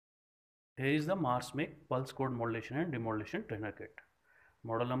Here is the Mars make pulse code modulation and demodulation trainer kit.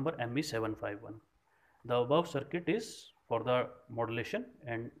 Model number ME-751. The above circuit is for the modulation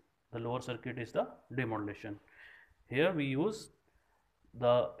and the lower circuit is the demodulation. Here we use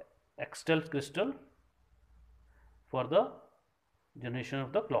the Excel crystal for the generation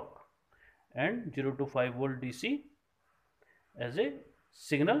of the clock and 0 to 5 volt DC as a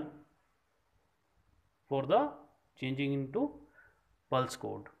signal for the changing into pulse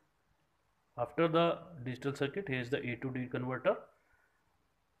code. After the digital circuit, here is the A to D converter.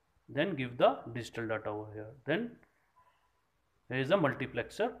 Then give the digital data over here. Then here is the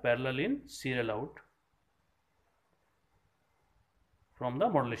multiplexer parallel in serial out from the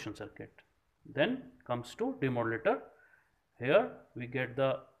modulation circuit. Then comes to demodulator. Here we get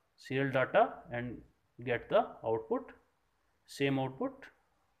the serial data and get the output. Same output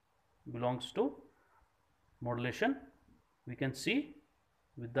belongs to modulation. We can see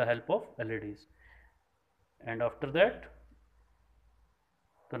with the help of LEDs, and after that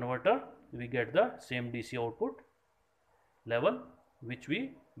converter we get the same DC output level which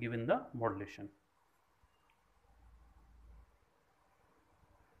we give in the modulation.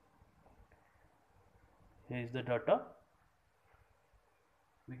 Here is the data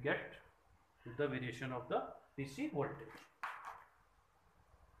we get with the variation of the DC voltage.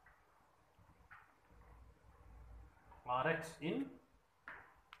 Rx in,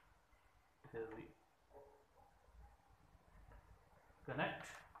 here we connect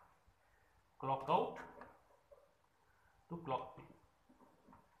clock out to clock in.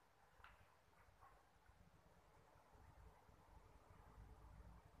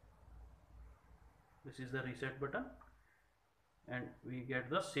 This is the reset button and we get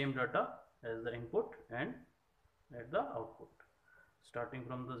the same data as the input and at the output, starting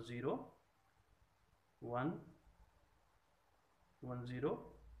from the 0, 1, 1 0,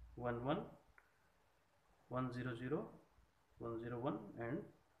 1 1, 1 0 0, 1 0 1 and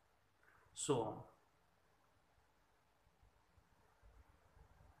so on.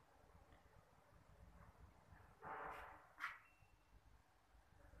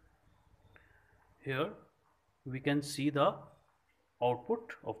 Here we can see the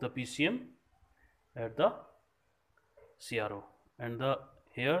output of the PCM at the CRO, and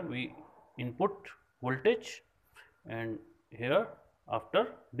here we input voltage, and here after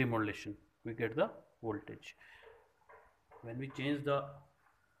demodulation we get the voltage. When we change the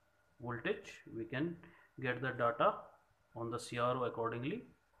voltage, we can get the data on the CRO accordingly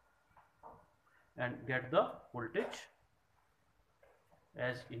and get the voltage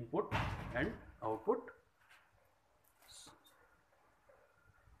as input and output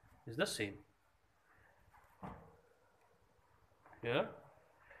is the same. Here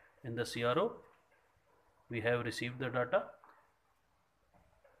in the CRO we have received the data.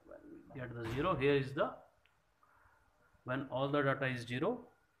 When we get the 0, here is the, when all the data is 0,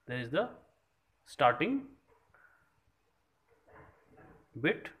 there is the starting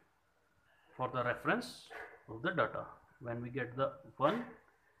bit for the reference of the data. When we get the 1,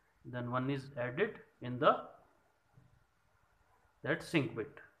 then 1 is added in the that sync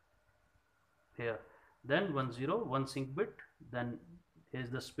bit here, then 1 0, 1 sync bit, then here is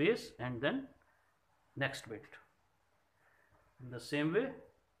the space and then next bit. In the same way,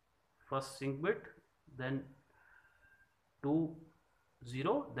 first sync bit, then 2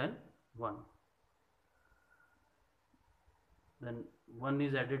 0, then 1, then 1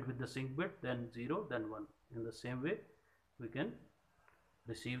 is added with the sync bit, then 0, then 1. In the same way we can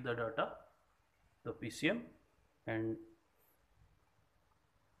receive the data, the PCM, and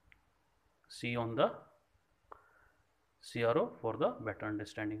see on the CRO for the better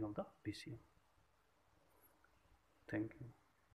understanding of the PCM. Thank you.